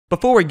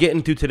Before we get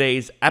into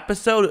today's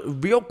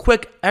episode, real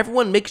quick,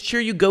 everyone make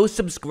sure you go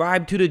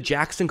subscribe to the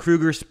Jackson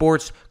Kruger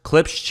Sports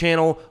Clips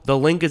channel. The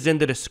link is in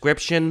the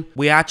description.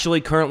 We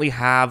actually currently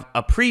have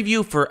a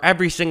preview for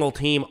every single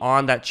team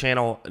on that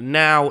channel.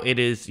 Now it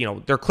is,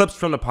 they're clips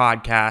from the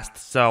podcast.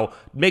 So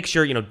make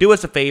sure, do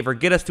us a favor,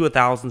 get us to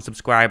 1,000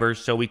 subscribers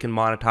so we can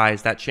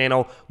monetize that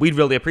channel. We'd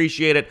really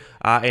appreciate it.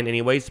 And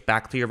anyways,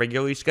 back to your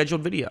regularly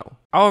scheduled video.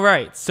 All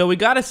right, so we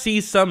got to see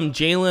some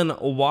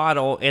Jaylen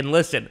Waddle. And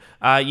listen,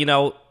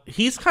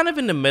 he's kind of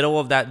in the middle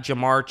of that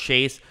Jamar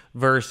Chase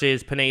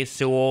versus Penei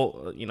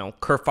Sewell,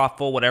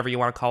 kerfuffle, whatever you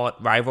want to call it,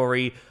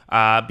 rivalry,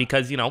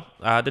 because,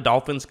 the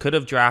Dolphins could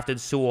have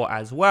drafted Sewell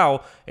as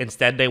well.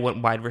 Instead, they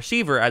went wide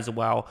receiver as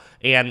well.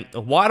 And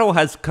Waddle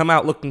has come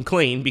out looking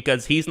clean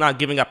because he's not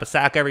giving up a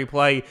sack every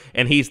play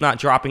and he's not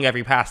dropping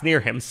every pass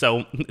near him.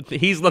 So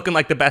he's looking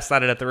like the best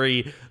out of the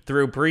three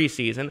through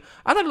preseason.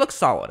 I thought it looked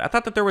solid. I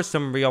thought that there was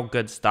some real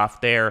good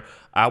stuff there.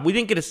 We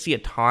didn't get to see a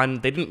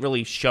ton. They didn't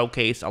really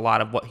showcase a lot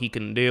of what he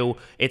can do.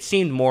 It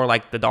seemed more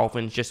like the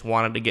Dolphins just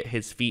wanted to get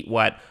his feet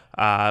wet,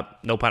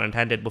 no pun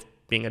intended, with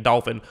being a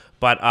Dolphin,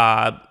 but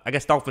I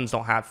guess Dolphins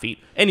don't have feet.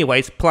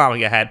 Anyways,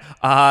 plowing ahead.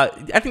 I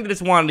think they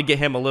just wanted to get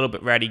him a little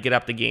bit ready, get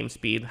up to game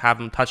speed, have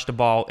him touch the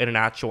ball in an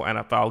actual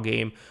NFL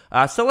game.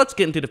 So let's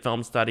get into the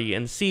film study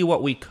and see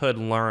what we could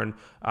learn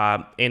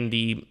in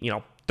the,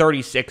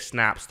 36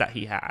 snaps that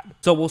he had.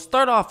 So we'll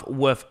start off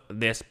with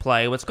this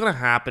play. What's going to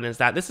happen is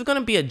that this is going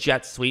to be a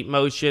jet sweep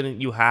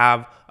motion. You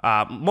have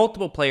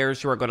multiple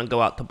players who are going to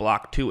go out to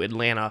block two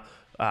Atlanta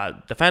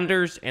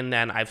defenders, and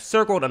then I've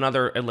circled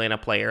another Atlanta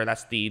player.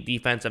 That's the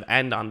defensive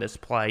end on this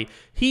play.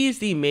 He's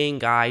the main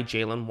guy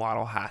Jaylen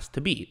Waddle has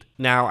to beat.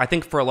 Now, I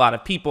think for a lot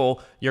of people,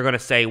 you're going to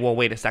say, well,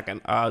 wait a second,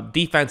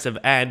 defensive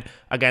end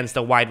against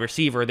a wide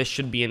receiver, this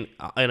should be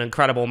an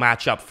incredible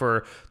matchup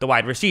for the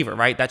wide receiver,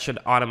 right? That should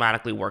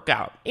automatically work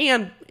out.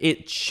 And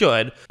it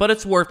should, but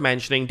it's worth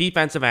mentioning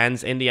defensive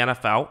ends in the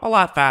NFL a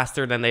lot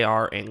faster than they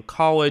are in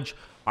college.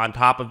 On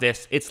top of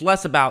this, it's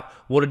less about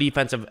will a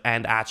defensive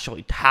end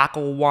actually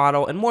tackle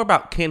Waddle and more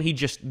about can he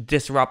just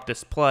disrupt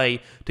this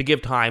play to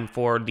give time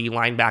for the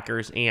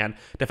linebackers and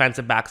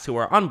defensive backs who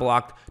are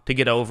unblocked to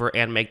get over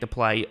and make the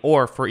play,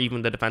 or for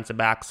even the defensive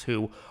backs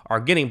who are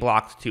getting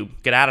blocked to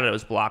get out of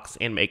those blocks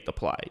and make the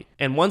play.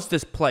 And once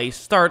this play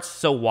starts,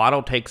 so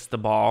Waddle takes the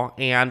ball,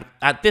 and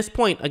at this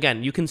point,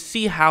 again, you can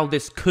see how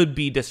this could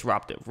be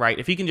disruptive, right?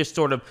 If he can just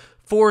sort of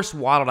force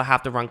Waddle to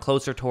have to run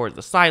closer towards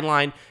the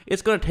sideline,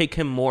 it's going to take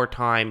him more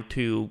time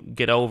to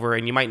get over,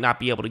 and you might not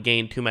be able to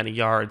gain too many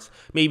yards.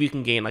 Maybe you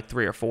can gain like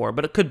 3 or 4,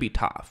 but it could be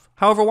tough.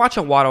 However, watch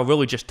how Waddle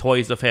really just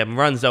toys with him,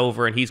 runs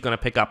over, and he's going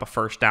to pick up a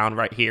first down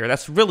right here.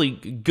 That's really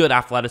good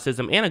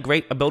athleticism and a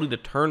great ability to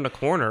turn the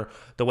corner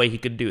the way he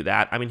could do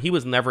that. I mean, he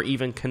was never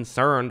even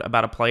concerned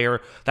about a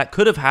player that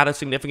could have had a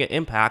significant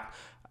impact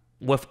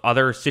with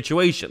other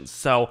situations.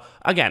 So,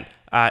 again,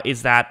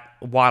 is that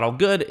Waddle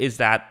good? Is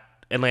that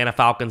Atlanta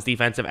Falcons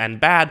defensive end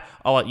bad?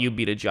 I'll let you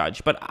be the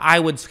judge. But I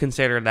would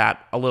consider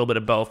that a little bit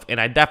of both, and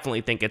I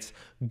definitely think it's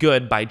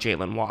good by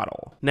Jaylen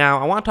Waddle. Now,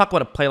 I want to talk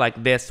about a play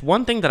like this.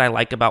 One thing that I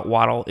like about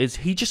Waddle is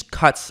he just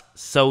cuts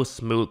so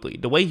smoothly.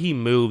 The way he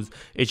moves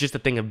is just a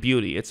thing of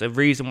beauty. It's a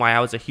reason why I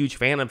was a huge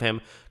fan of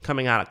him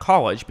coming out of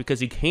college, because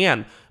he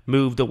can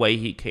move the way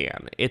he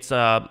can. It's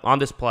on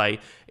this play,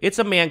 it's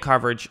a man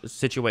coverage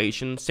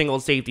situation, single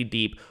safety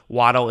deep.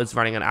 Waddle is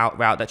running an out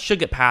route that should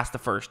get past the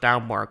first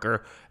down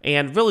marker,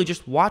 and really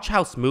just watch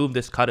how smooth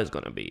this cut is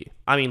going to be.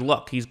 I mean,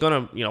 look, he's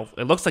going to,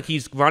 it looks like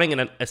he's running,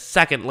 and a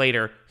second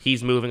later,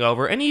 he's moving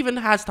over, and even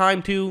has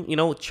time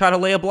to, try to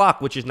lay a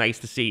block, which is nice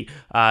to see.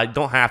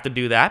 Don't have to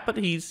do that, but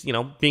he's,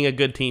 being a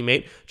good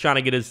teammate, trying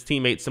to get his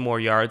teammates some more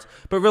yards,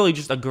 but really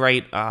just a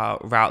great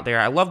route there.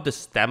 I love the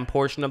stem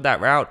portion of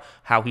that route,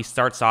 how he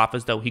starts off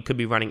as though he could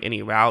be running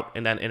any route,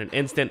 and then in an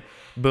instant,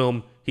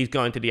 boom, he's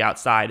going to the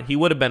outside. He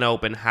would have been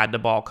open had the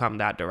ball come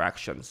that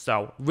direction.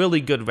 So really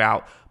good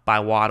route by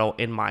Waddle,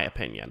 in my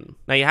opinion.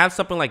 Now, you have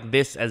something like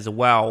this as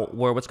well,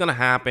 where what's going to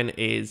happen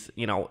is,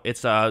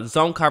 it's a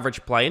zone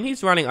coverage play, and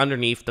he's running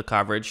underneath the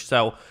coverage,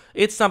 so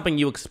it's something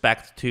you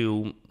expect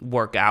to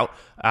work out,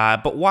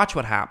 but watch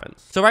what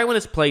happens. So right when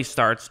this play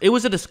starts, it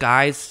was a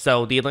disguise,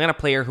 so the Atlanta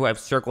player who I've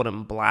circled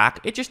in black,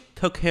 it just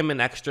took him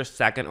an extra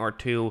second or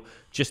two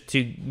just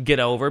to get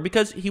over,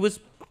 because he was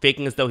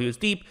faking as though he was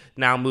deep,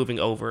 now moving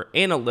over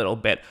in a little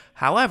bit.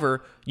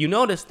 However, you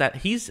notice that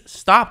he's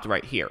stopped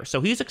right here.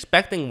 So he's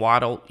expecting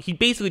Waddle. He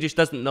basically just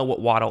doesn't know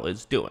what Waddle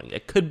is doing.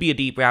 It could be a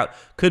deep route,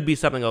 could be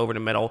something over the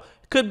middle,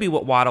 could be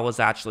what Waddle is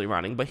actually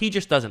running, but he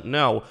just doesn't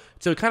know.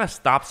 So he kind of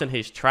stops in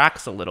his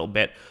tracks a little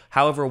bit.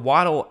 However,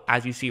 Waddle,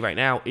 as you see right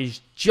now, is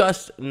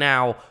just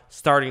now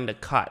starting to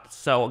cut.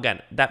 So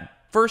again, that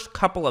first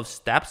couple of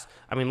steps,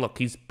 I mean, look,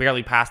 he's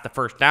barely past the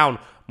first down,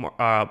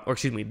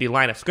 the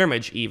line of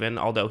scrimmage even,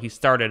 although he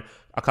started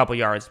a couple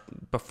yards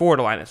before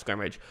the line of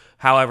scrimmage.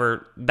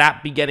 However,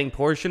 that beginning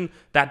portion,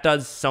 that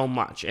does so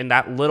much, and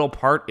that little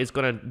part is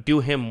going to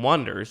do him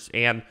wonders.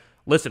 And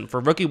listen, for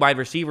rookie wide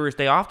receivers,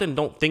 they often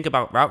don't think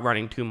about route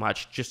running too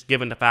much, just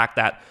given the fact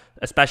that,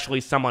 especially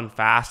someone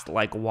fast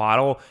like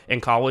Waddle in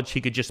college,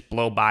 he could just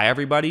blow by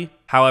everybody.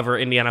 However,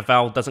 in the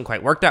NFL, it doesn't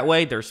quite work that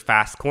way. There's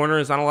fast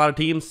corners on a lot of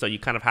teams, so you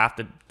kind of have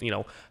to,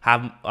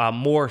 have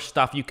more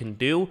stuff you can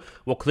do.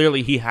 Well,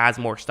 clearly he has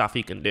more stuff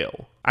he can do.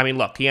 I mean,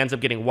 look, he ends up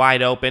getting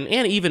wide open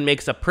and even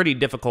makes a pretty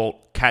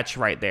difficult catch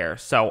right there.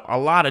 So a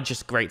lot of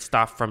just great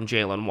stuff from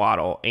Jaylen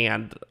Waddle.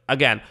 And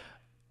again,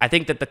 I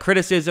think that the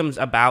criticisms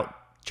about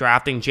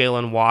drafting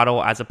Jaylen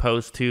Waddle as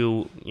opposed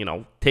to,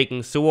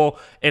 taking Sewell,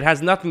 it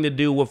has nothing to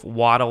do with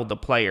Waddle, the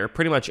player.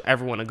 Pretty much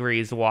everyone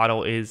agrees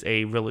Waddle is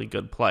a really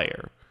good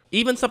player.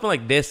 Even something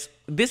like this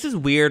is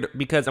weird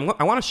because I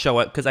want to show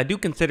it because I do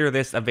consider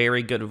this a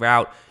very good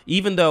route,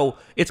 even though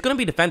it's going to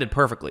be defended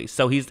perfectly.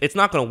 So it's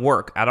not going to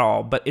work at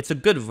all, but it's a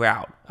good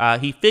route.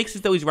 He fakes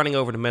as though he's running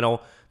over the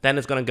middle, then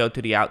it's going to go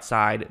to the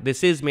outside.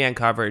 This is man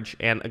coverage,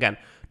 and again,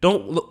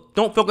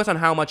 don't focus on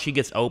how much he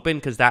gets open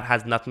because that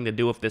has nothing to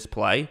do with this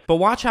play. But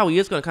watch how he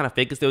is going to kind of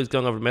fake as though he's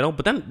going over the middle.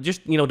 But then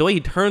just, the way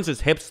he turns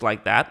his hips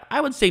like that,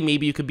 I would say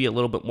maybe you could be a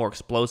little bit more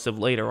explosive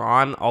later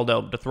on,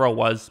 although the throw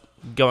was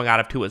going out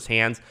of Tua's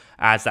hands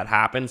as that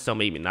happened, so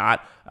maybe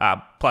not.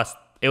 Plus,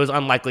 it was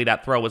unlikely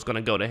that throw was going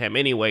to go to him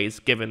anyways,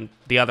 given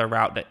the other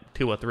route that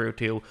Tua threw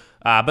to.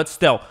 But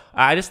still,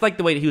 I just like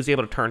the way that he was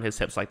able to turn his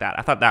hips like that.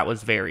 I thought that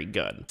was very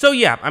good. So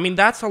yeah, I mean,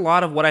 that's a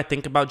lot of what I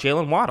think about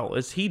Jaylen Waddle,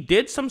 is he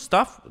did some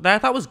stuff that I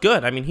thought was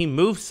good. I mean, he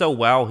moves so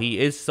well. He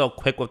is so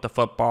quick with the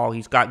football.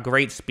 He's got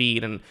great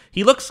speed, and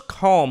he looks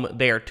calm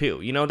there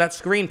too. That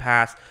screen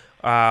pass,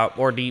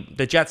 or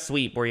the jet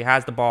sweep where he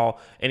has the ball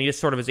and he just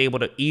sort of is able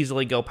to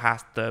easily go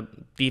past the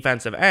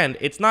defensive end.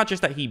 It's not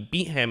just that he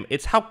beat him,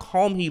 it's how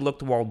calm he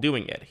looked while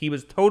doing it. He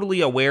was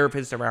totally aware of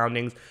his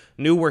surroundings,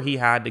 knew where he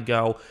had to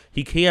go.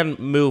 He can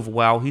move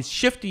well. He's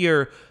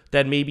shiftier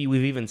than maybe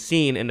we've even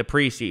seen in the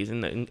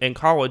preseason. In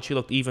college, he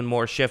looked even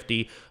more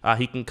shifty.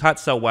 He can cut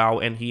so well,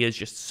 and he is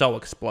just so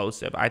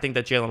explosive. I think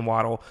that Jaylen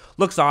Waddle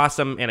looks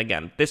awesome, and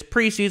again, this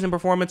preseason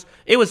performance,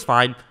 it was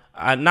fine.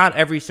 Not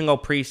every single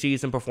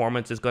preseason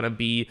performance is going to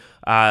be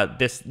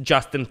this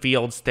Justin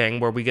Fields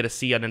thing where we get to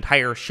see an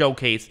entire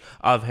showcase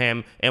of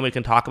him and we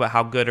can talk about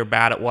how good or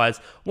bad it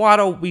was.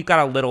 Waddle, we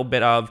got a little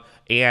bit of,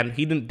 and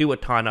he didn't do a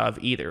ton of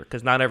either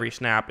because not every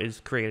snap is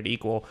created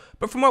equal.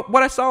 But from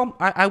what I saw,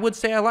 I would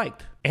say I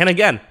liked. And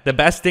again, the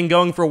best thing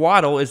going for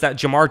Waddle is that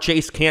Jamar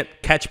Chase can't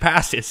catch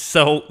passes,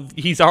 so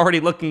he's already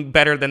looking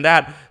better than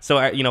that. So,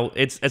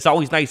 it's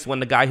always nice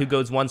when the guy who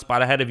goes one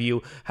spot ahead of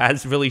you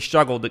has really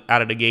struggled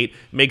out of the gate,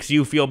 makes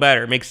you feel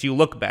better, makes you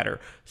look better.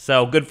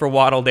 So good for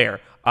Waddle there.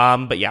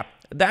 But yeah,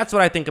 that's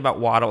what I think about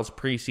Waddle's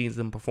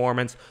preseason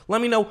performance. Let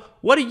me know,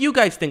 what do you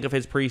guys think of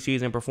his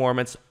preseason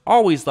performance?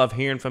 Always love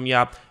hearing from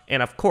you.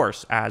 And of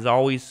course, as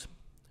always,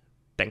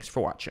 thanks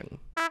for watching.